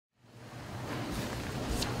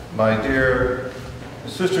My dear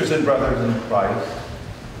sisters and brothers in Christ,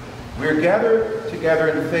 we are gathered together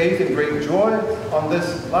in faith and great joy on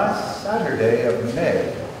this last Saturday of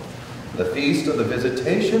May, the feast of the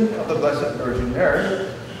Visitation of the Blessed Virgin Mary,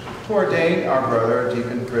 to ordain our brother,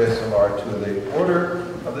 Deacon Chris Alar, to the order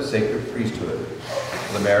of the sacred priesthood,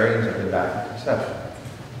 the Marians of Immaculate Conception.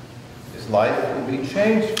 His life will be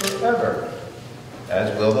changed forever,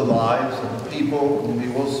 as will the lives of the people whom he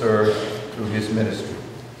will serve through his ministry.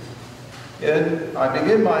 And I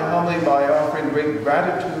begin my homily by offering great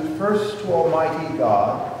gratitude first to Almighty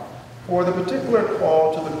God for the particular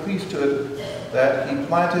call to the priesthood that he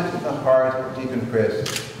planted in the heart of Deacon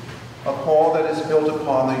Chris, a call that is built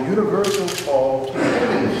upon the universal call to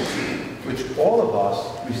holiness, which all of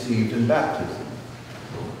us received in baptism.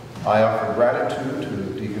 I offer gratitude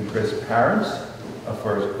to Deacon Chris' parents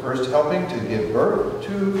for first helping to give birth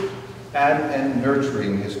to and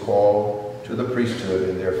nurturing his call to the priesthood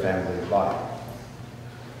in their family life.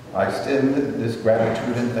 I extend this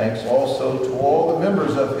gratitude and thanks also to all the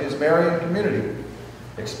members of his Marian community,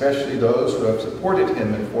 especially those who have supported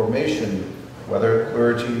him in formation, whether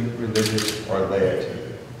clergy, religious, or laity.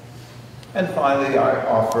 And finally, I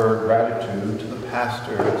offer gratitude to the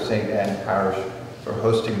pastor of St. Anne Parish for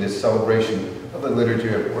hosting this celebration of the Liturgy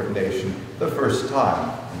of Ordination the first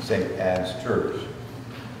time in St. Anne's Church.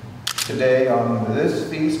 Today, on this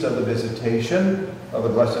feast of the Visitation of the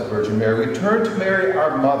Blessed Virgin Mary, we turn to Mary,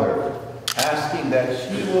 our Mother, asking that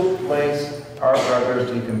she will place our brother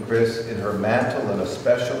Deacon Chris in her mantle in a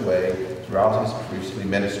special way throughout his priestly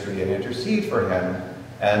ministry and intercede for him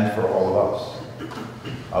and for all of us.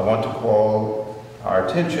 I want to call our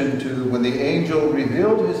attention to when the angel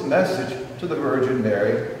revealed his message to the Virgin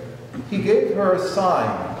Mary, he gave her a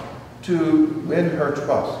sign to win her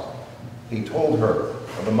trust. He told her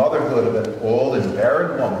of the motherhood of an old and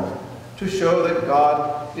barren woman to show that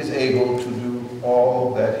God is able to do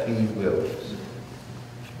all that he wills.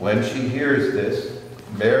 When she hears this,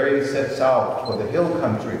 Mary sets out for the hill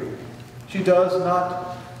country. She does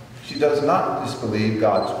not disbelieve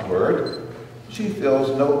God's word. She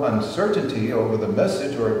feels no uncertainty over the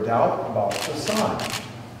message or doubt about the sign.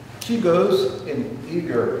 She goes in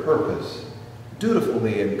eager purpose,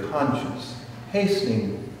 dutifully and conscious,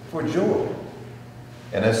 hastening for joy.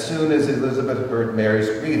 And as soon as Elizabeth heard Mary's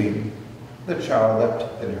greeting, the child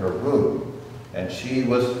leapt in her womb, and she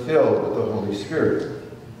was filled with the Holy Spirit.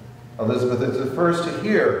 Elizabeth is the first to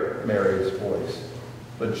hear Mary's voice,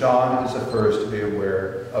 but John is the first to be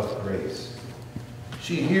aware of grace.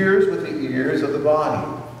 She hears with the ears of the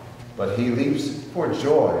body, but he leaps for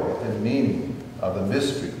joy at the meaning of the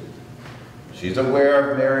mystery. She's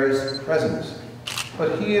aware of Mary's presence,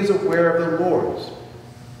 but he is aware of the Lord's.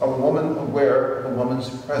 A woman aware of a woman's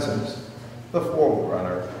presence, the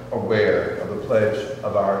forerunner aware of the pledge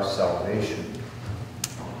of our salvation.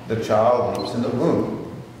 The child leaps in the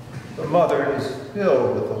womb. The mother is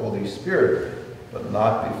filled with the Holy Spirit, but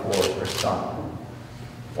not before her son.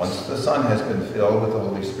 Once the son has been filled with the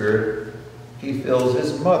Holy Spirit, he fills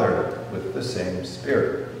his mother with the same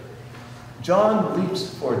Spirit. John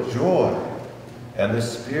leaps for joy, and the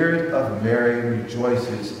Spirit of Mary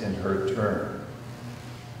rejoices in her turn.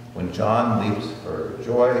 When John leaps for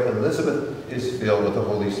joy, Elizabeth is filled with the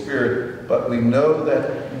Holy Spirit, but we know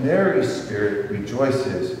that Mary's spirit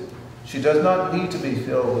rejoices. She does not need to be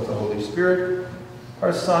filled with the Holy Spirit.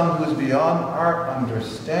 Our Son, who is beyond our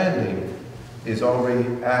understanding, is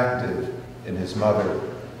already active in his mother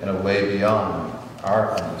in a way beyond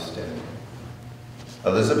our understanding.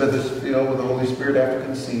 Elizabeth is filled with the Holy Spirit after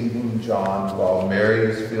conceiving John, while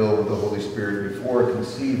Mary is filled with the Holy Spirit before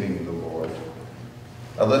conceiving the Lord.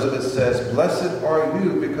 Elizabeth says, "Blessed are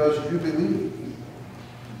you because you believe."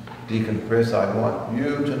 Deacon Chris, I want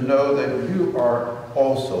you to know that you are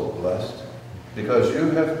also blessed because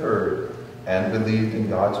you have heard and believed in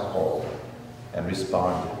God's call and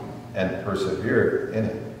responded and persevered in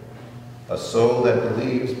it. A soul that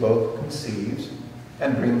believes both conceives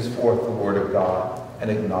and brings forth the word of God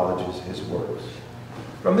and acknowledges his works.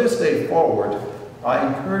 From this day forward, I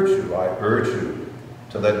encourage you, I urge you,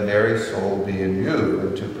 to let Mary's soul be in you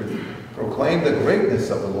and to proclaim the greatness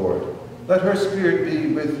of the Lord. Let her spirit be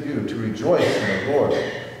with you to rejoice in the Lord.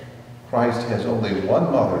 Christ has only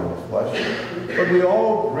one mother in the flesh, but we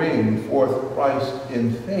all bring forth Christ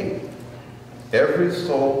in faith. Every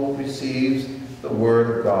soul receives the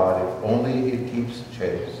word of God if only it keeps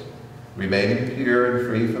chaste, remaining pure and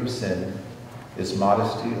free from sin, its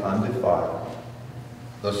modesty undefiled.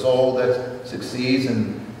 The soul that succeeds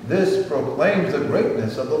in this proclaims the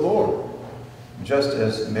greatness of the Lord, just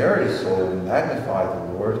as Mary's soul magnified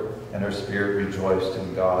the Lord and her spirit rejoiced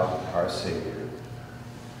in God our Savior.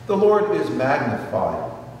 The Lord is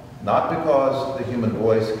magnified, not because the human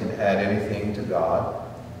voice can add anything to God,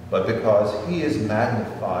 but because he is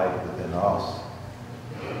magnified within us.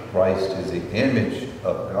 Christ is the image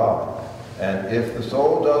of God, and if the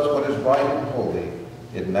soul does what is right and holy,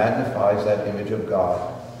 it magnifies that image of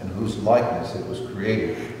God in whose likeness it was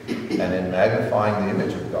created. And in magnifying the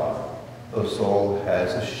image of God, the soul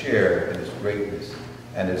has a share in its greatness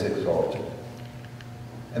and is exalted.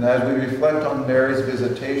 And as we reflect on Mary's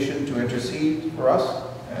visitation to intercede for us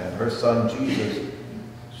and her son Jesus,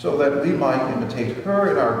 so that we might imitate her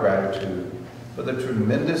in our gratitude for the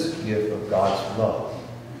tremendous gift of God's love,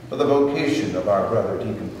 for the vocation of our brother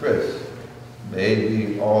Deacon Chris, may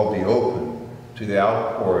we all be open to the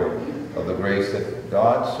outpouring of the grace that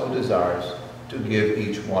God so desires to give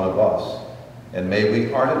each one of us. And may we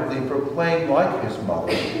heartedly proclaim like his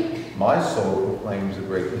mother, my soul proclaims the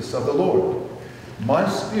greatness of the Lord. My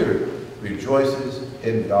spirit rejoices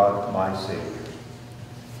in God my Savior.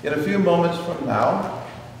 In a few moments from now,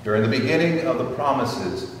 during the beginning of the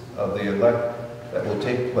promises of the elect that will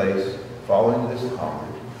take place following this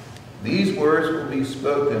homily, these words will be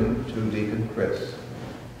spoken to Deacon Chris.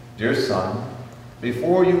 Dear son,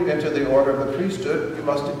 before you enter the order of the priesthood, you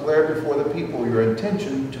must declare before the people your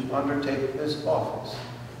intention to undertake this office.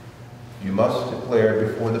 You must declare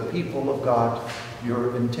before the people of God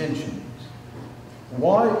your intentions.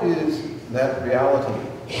 Why is that reality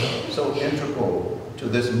so integral to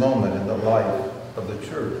this moment in the life of the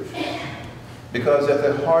church? Because at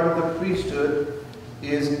the heart of the priesthood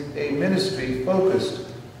is a ministry focused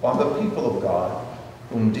on the people of God,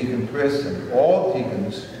 whom Deacon Chris and all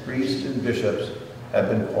deacons, priests, and bishops have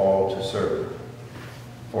been called to serve.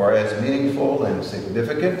 For as meaningful and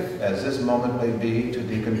significant as this moment may be to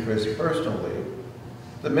Deacon Chris personally,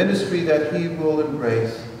 the ministry that he will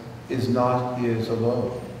embrace is not his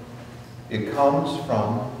alone. It comes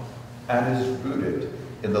from and is rooted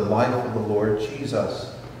in the life of the Lord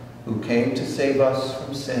Jesus, who came to save us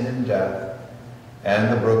from sin and death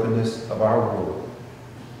and the brokenness of our world,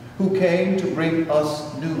 who came to bring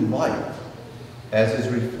us new life, as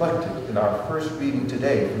is reflected in our first reading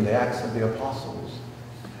today from the Acts of the Apostles.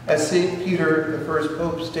 As St. Peter, the first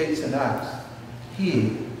pope, states in Acts,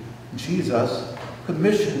 he, Jesus,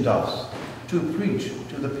 commissioned us to preach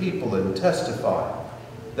to the people and testify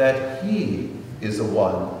that he is the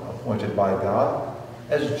one appointed by God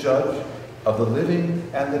as judge of the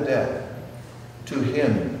living and the dead. To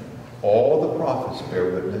him all the prophets bear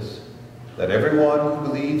witness that everyone who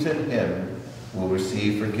believes in him will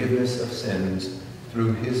receive forgiveness of sins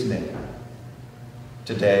through his name.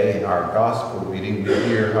 Today, in our gospel reading, we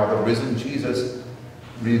hear how the risen Jesus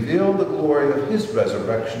revealed the glory of his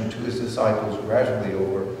resurrection to his disciples gradually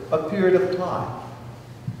over a period of time.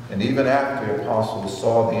 And even after the apostles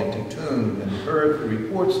saw the empty tomb and heard the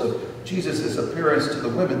reports of Jesus' appearance to the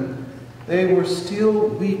women, they were still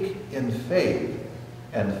weak in faith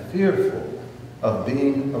and fearful of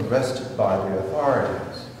being arrested by the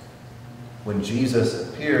authorities. When Jesus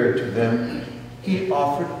appeared to them, he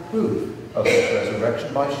offered proof of his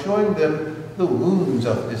resurrection by showing them the wounds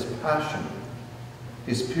of his passion,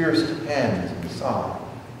 his pierced hands and side.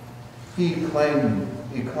 He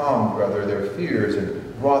calmed their fears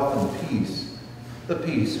and brought them peace, the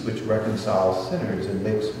peace which reconciles sinners and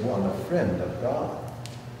makes one a friend of God.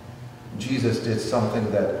 Jesus did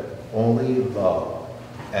something that only love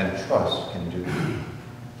and trust can do.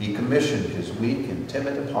 He commissioned his weak and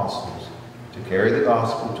timid apostles to carry the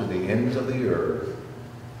gospel to the ends of the earth.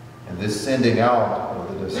 And this sending out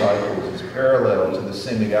of the disciples is parallel to the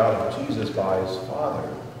sending out of Jesus by his Father.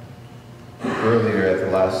 Earlier at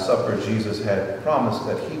the Last Supper, Jesus had promised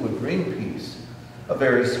that he would bring peace, a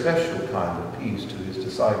very special kind of peace to his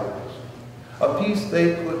disciples, a peace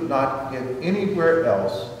they could not get anywhere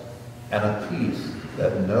else, and a peace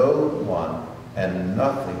that no one and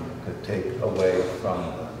nothing could take away from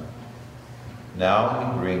them.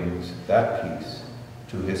 Now he brings that peace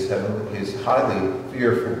to his highly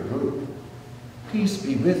fearful group. Peace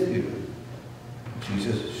be with you.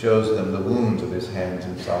 Jesus shows them the wounds of his hands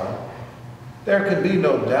and side. There can be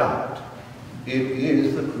no doubt. It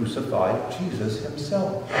is the crucified Jesus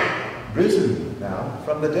himself, risen now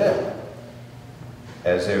from the dead.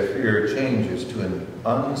 As their fear changes to an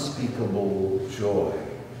unspeakable joy,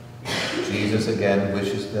 Jesus again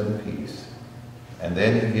wishes them peace, and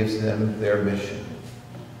then he gives them their mission.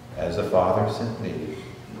 As the Father sent me,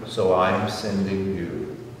 so I am sending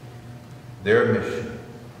you. Their mission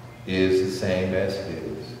is the same as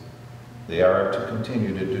his. They are to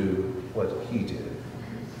continue to do what he did.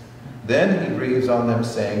 Then he breathes on them,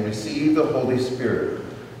 saying, receive the Holy Spirit.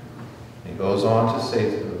 He goes on to say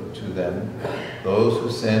to them, to them, those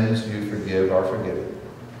whose sins you forgive are forgiven.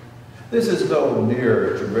 This is no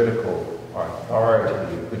mere juridical authority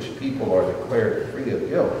in which people are declared free of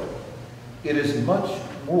guilt. It is much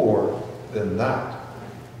more than that.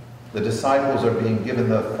 The disciples are being given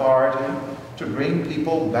the authority to bring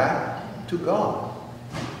people back to God,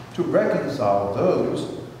 to reconcile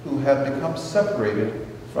those who have become separated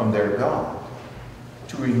from their God,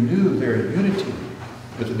 to renew their unity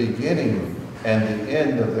with the beginning and the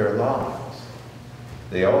end of their lives.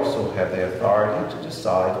 They also have the authority to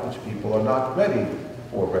decide which people are not ready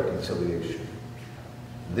for reconciliation.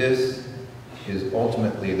 This is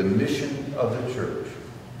ultimately the mission of the church,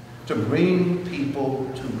 to bring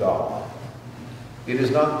people to God. It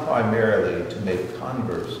is not primarily to make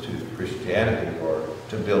converts to Christianity or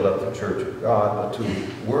to build up the church of God, but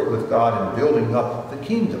to work with God in building up the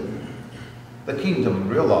kingdom. The kingdom,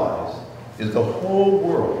 realize, is the whole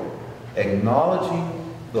world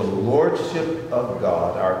acknowledging the lordship of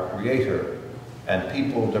God, our Creator, and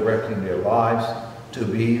people directing their lives to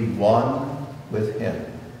be one with Him.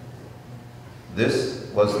 This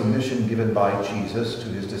was the mission given by Jesus to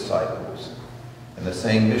His disciples, and the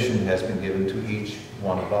same mission has been given to each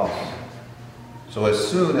one of us. So as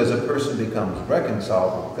soon as a person becomes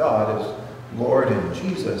reconciled with God as Lord and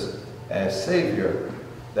Jesus as Savior,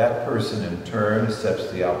 that person in turn accepts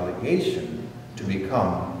the obligation to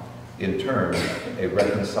become, in turn, a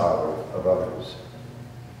reconciler of others.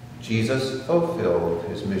 Jesus fulfilled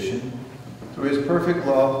His mission through His perfect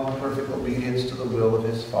love and perfect obedience to the will of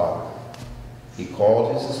His Father. He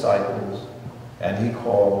called His disciples, and He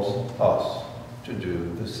calls us to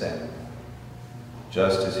do the same.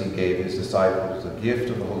 Just as He gave His disciples the gift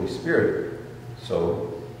of the Holy Spirit,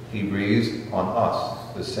 so He breathes on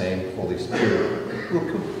us the same Holy Spirit, who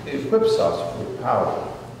equips us with power,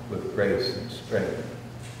 with grace and strength.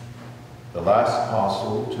 The last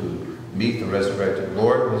apostle to meet the resurrected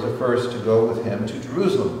Lord was the first to go with Him to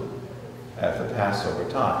Jerusalem at the Passover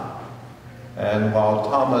time. And while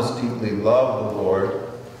Thomas deeply loved the Lord,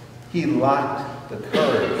 he lacked the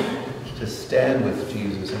courage to stand with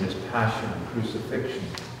Jesus in His passion and crucifixion.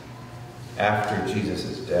 After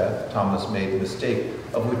Jesus' death, Thomas made the mistake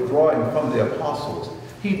of withdrawing from the apostles.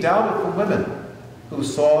 He doubted the women who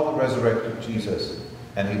saw the resurrected Jesus,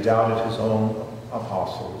 and he doubted his own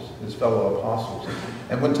apostles, his fellow apostles.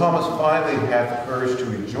 And when Thomas finally had the courage to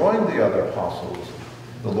rejoin the other apostles,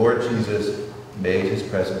 the Lord Jesus made His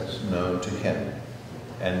presence known to him,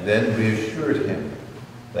 and then reassured him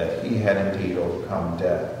that he had indeed overcome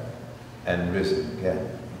death and risen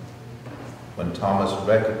again. When Thomas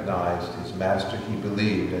recognized his master, he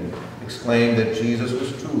believed and exclaimed that Jesus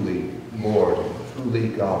was truly Lord and truly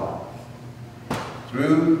God.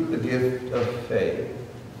 Through the gift of faith,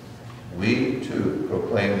 we too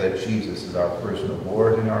proclaim that Jesus is our personal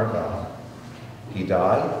Lord and our God. He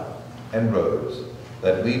died and rose,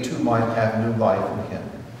 that we too might have new life in Him.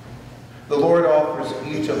 The Lord offers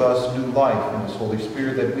each of us new life in His Holy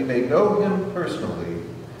Spirit, that we may know Him personally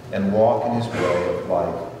and walk in His way of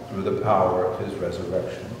life through the power of His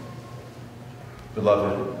resurrection.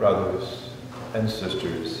 Beloved brothers and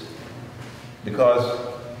sisters, because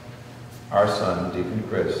our son, Deacon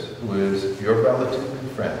Chris, who is your relative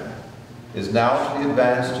and friend, is now to be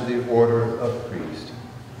advanced to the order of priest,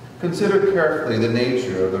 consider carefully the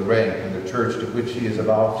nature of the rank in the church to which he is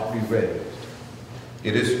about to be raised.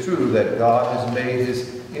 It is true that God has made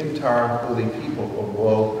His entire holy people a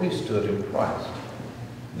royal priesthood in Christ.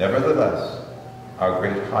 Nevertheless, our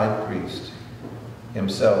great high priest,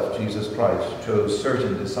 Himself, Jesus Christ, chose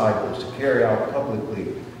certain disciples to carry out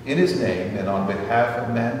publicly in His name and on behalf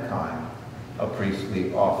of mankind a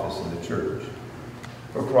priestly office in the church.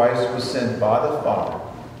 For Christ was sent by the Father,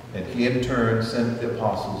 and He in turn sent the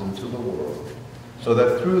apostles into the world, so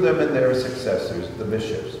that through them and their successors, the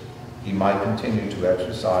bishops, He might continue to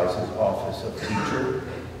exercise His office of teacher,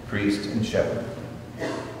 priest, and shepherd.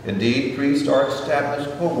 Indeed, priests are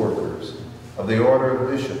established co-workers of the order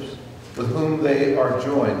of bishops, with whom they are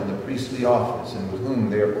joined in the priestly office and with whom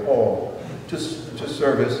they are called to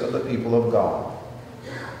service of the people of God.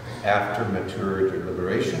 After mature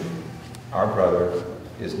deliberation, our brother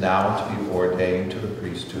is now to be ordained to the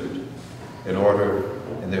priesthood in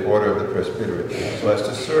the order of the presbytery, so as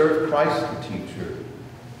to serve Christ the teacher,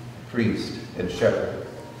 priest, and shepherd,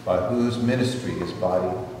 by whose ministry His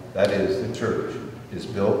body, that is, the church, is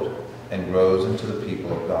built and grows into the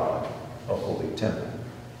people of God, a holy temple.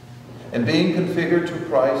 And being configured to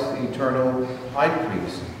Christ, the eternal high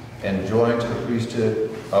priest, and joined to the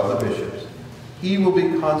priesthood of the bishops, he will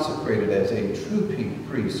be consecrated as a true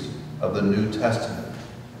priest of the New Testament,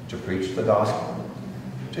 to preach the gospel,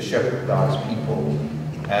 to shepherd God's people,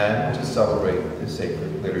 and to celebrate the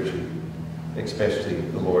sacred liturgy, especially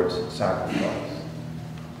the Lord's sacrifice.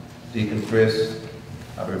 Deacon Chris,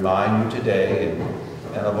 I remind you today,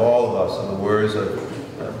 and of all of us, of the words of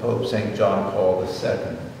Pope St. John Paul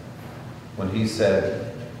II, when he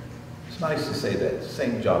said, it's nice to say that,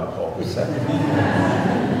 St. John Paul II.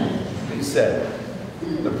 He said,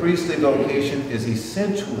 the priestly vocation is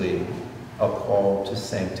essentially a call to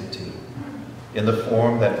sanctity in the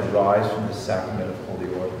form that derives from the sacrament of holy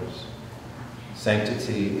orders.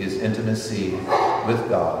 Sanctity is intimacy with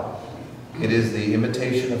God. It is the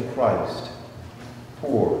imitation of Christ,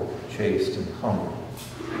 poor, chaste, and humble.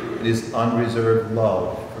 It is unreserved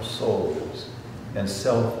love for souls and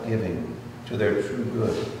self-giving to their true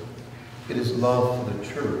good. It is love for the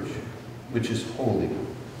church, which is holy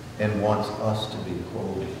and wants us to be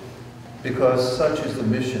holy, because such is the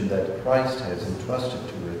mission that Christ has entrusted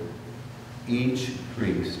to it. Each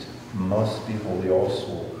priest must be holy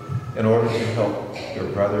also in order to help your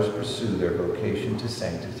brothers pursue their vocation to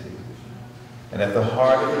sanctity. And at the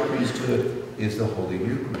heart of the priesthood is the Holy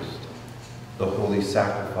Eucharist, the holy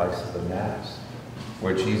sacrifice of the Mass,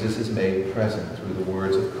 where Jesus is made present through the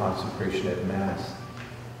words of consecration at Mass,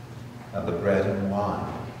 and the bread and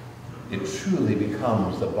wine. It truly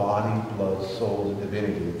becomes the body, blood, soul, and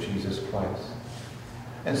divinity of Jesus Christ.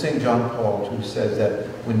 And St. John Paul II says that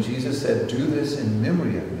when Jesus said, "Do this in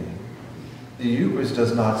memory of me," the Eucharist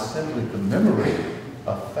does not simply commemorate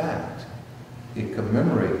a fact. It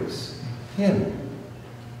commemorates him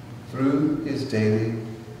through his daily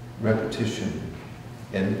repetition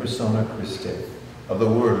in persona Christi of the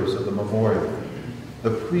words of the memorial.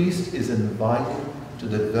 The priest is invited to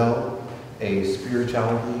develop a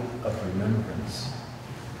spirituality of remembrance.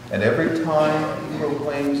 And every time he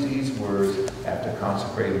proclaims these words after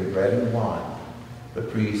consecrating bread and wine, the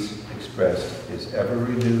priest expressed his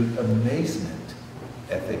ever-renewed amazement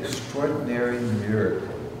at the extraordinary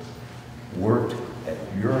miracle worked at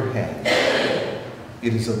your hand.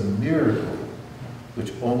 It is a miracle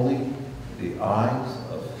which only the eyes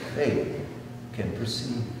of faith can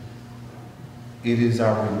perceive. It is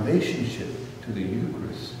our relationship to the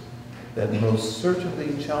Eucharist that most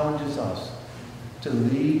certainly challenges us to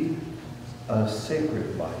lead a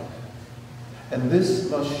sacred life. And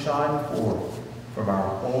this must shine forth from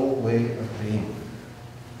our whole way of being,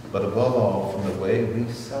 but above all from the way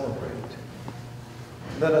we celebrate.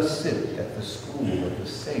 Let us sit at the school of the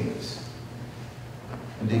saints.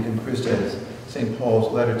 And Deacon Chris, as St.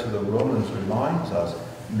 Paul's letter to the Romans reminds us,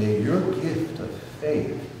 may your gift of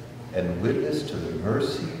faith and witness to the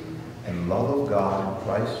mercy and love of God in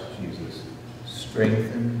Christ Jesus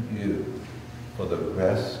strengthen you for the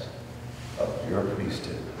rest of your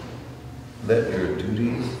priesthood. Let your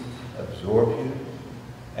duties absorb you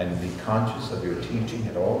and be conscious of your teaching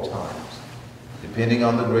at all times, depending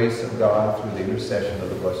on the grace of God through the intercession of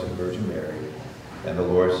the Blessed Virgin Mary and the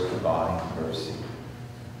Lord's divine mercy.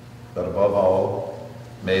 But above all,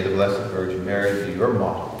 may the Blessed Virgin Mary be your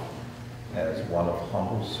model as one of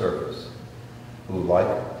humble service, who, like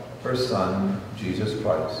her Son, Jesus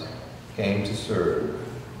Christ, came to serve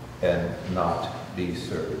and not be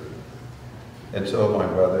served. And so, my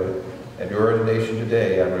brother, at your ordination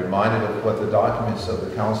today, I'm reminded of what the documents of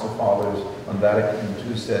the Council Fathers on Vatican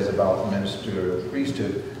II says about the minister of the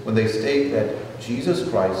priesthood, when they state that Jesus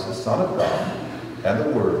Christ, the Son of God, and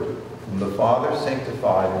the Word, whom the Father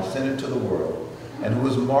sanctified and sent into the world, and who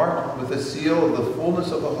was marked with the seal of the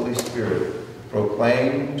fullness of the Holy Spirit,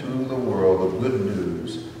 proclaimed to the world the good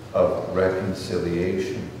news of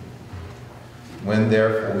reconciliation. When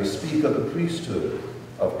therefore we speak of the priesthood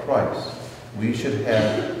of Christ, we should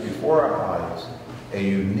have before our eyes a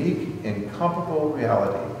unique, incomparable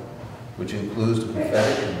reality, which includes the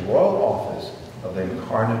prophetic and royal office of the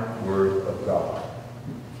incarnate Word of God.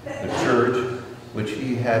 The church, which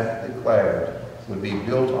he had declared would be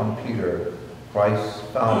built on Peter, Christ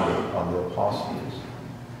founded on the apostles.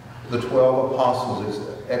 The 12 apostles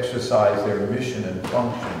exercised their mission and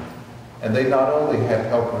function, and they not only had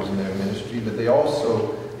helpers in their ministry, but they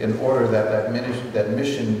also, in order that that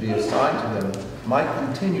mission be assigned to them might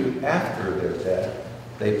continue after their death,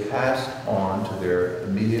 they passed on to their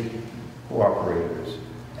immediate cooperators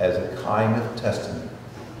as a kind of testament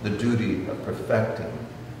the duty of perfecting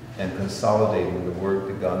and consolidating the work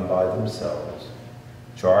begun by themselves,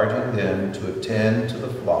 charging them to attend to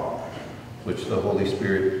the flock which the Holy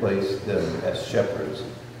Spirit placed them as shepherds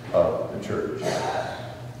of the church.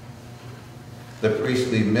 The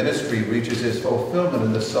priestly ministry reaches its fulfillment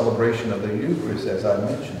in the celebration of the Eucharist, as I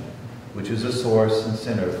mentioned, which is the source and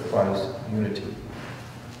center of Christ's unity.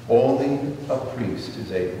 Only a priest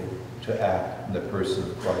is able to act in the person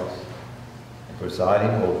of Christ.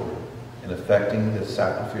 presiding over and effecting the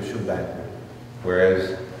sacrificial banquet,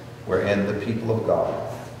 wherein the people of God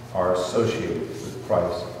are associated with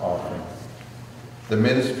Christ's offering. The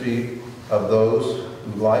ministry of those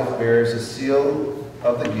whose life bears the seal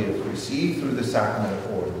of the gift received through the sacrament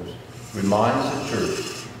of orders reminds the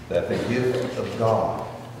Church that the gift of God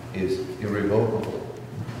is irrevocable.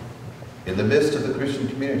 In the midst of the Christian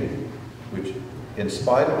community, which, in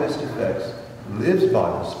spite of its defects, lives by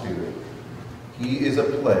the Spirit, he is a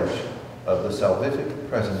pledge of the salvific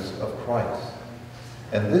presence of Christ.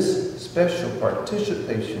 And this special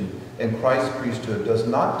participation in Christ's priesthood does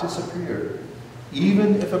not disappear,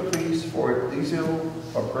 even if a priest, for ecclesial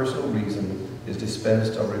or personal reason, is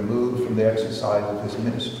dispensed or removed from the exercise of his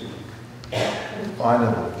ministry.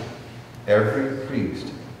 Finally, every priest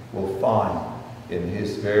will find in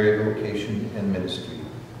his very vocation and ministry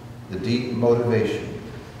the deep motivation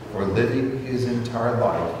for living his entire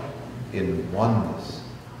life in oneness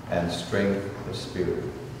and strength of spirit.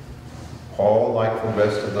 Paul, like the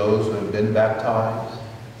rest of those who have been baptized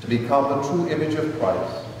to become the true image of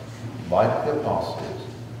Christ, like the apostles,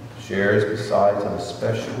 shares besides in a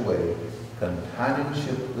special way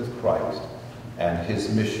companionship with Christ and his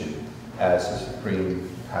mission as the supreme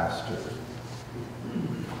pastor.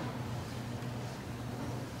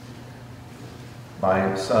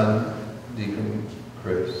 My son, Deacon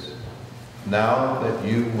Chris, know that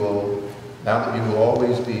you will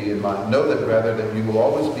always be in my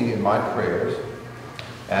prayers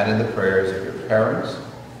and in the prayers of your parents,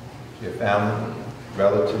 your family,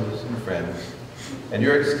 relatives, and friends, and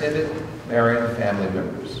your extended Marian family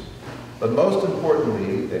members. But most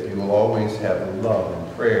importantly, that you will always have the love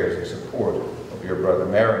and prayers and support of your brother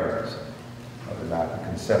Marian's of Immaculate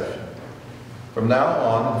Conception. From now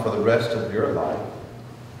on and for the rest of your life,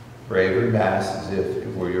 pray every Mass as if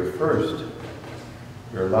it were your first,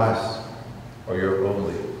 your last, or your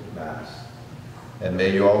only Mass. And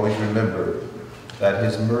may you always remember that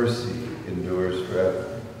his mercy endures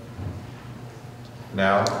forever.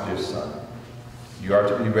 Now, dear son, you are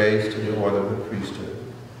to be raised to the order of the priesthood.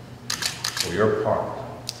 For your part,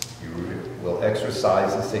 you will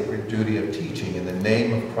exercise the sacred duty of teaching in the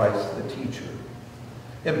name of Christ the teacher.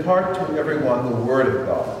 Impart to everyone the word of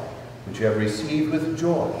God, which you have received with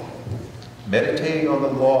joy, meditating on the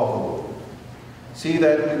law of the Lord. See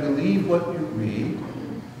that you believe what you read,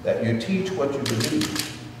 that you teach what you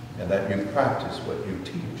believe, and that you practice what you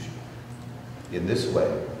teach. In this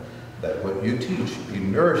way, that what you teach be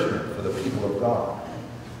nourishment for the people of God,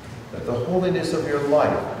 that the holiness of your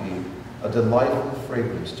life be a delightful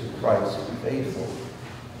fragrance to Christ faithful,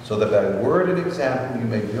 so that by word and example you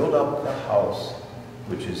may build up the house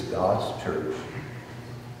which is God's church.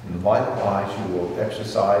 And likewise you will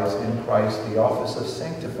exercise in Christ the office of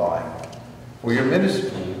sanctifying. For your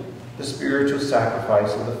ministry, the spiritual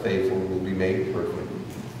sacrifice of the faithful will be made perfect,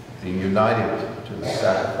 being united to the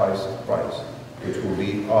sacrifice of Christ, which will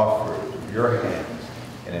be offered to your hands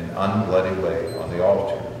in an unbloody way on the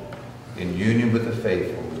altar, in union with the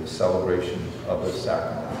faithful in the celebration of the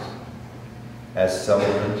sacraments. As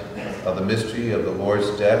celebrant of the mystery of the Lord's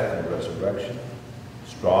death and resurrection,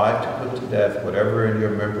 strive to put to death whatever in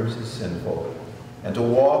your members is sinful, and to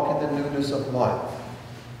walk in the newness of life.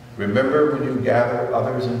 Remember when you gather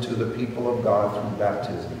others into the people of God through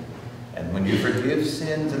baptism, and when you forgive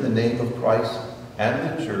sins in the name of Christ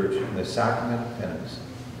and the church in the sacrament of penance,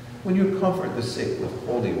 when you comfort the sick with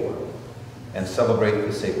holy oil and celebrate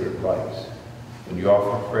the sacred rites, when you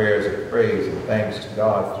offer prayers of praise and thanks to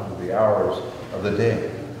God through the hours of the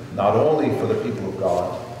day, not only for the people of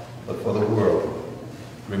God, but for the world.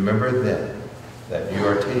 Remember then that you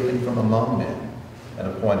are taken from among men and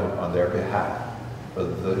appointed on their behalf for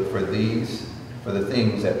the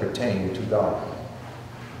things that pertain to God.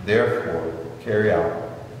 Therefore, carry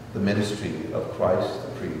out the ministry of Christ the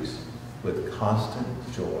priest with constant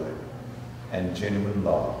joy and genuine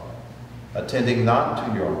love, attending not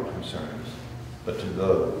to your own concerns, but to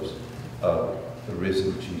those of the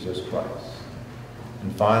risen Jesus Christ.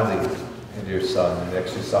 And finally, dear son, in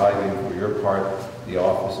exercising for your part the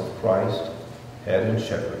office of Christ, head and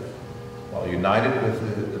shepherd, while united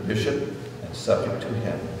with the bishop and subject to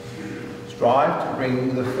him, strive to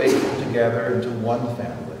bring the faithful together into one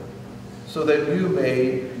family, so that you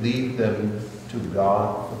may lead them to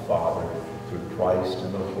God the Father through Christ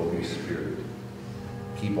and the Holy Spirit.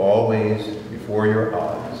 Keep always before your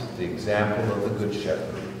eyes the example of the Good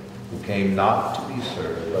Shepherd, who came not to be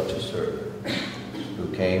served, but to serve, who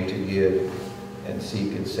came to give and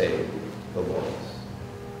seek and save the lost.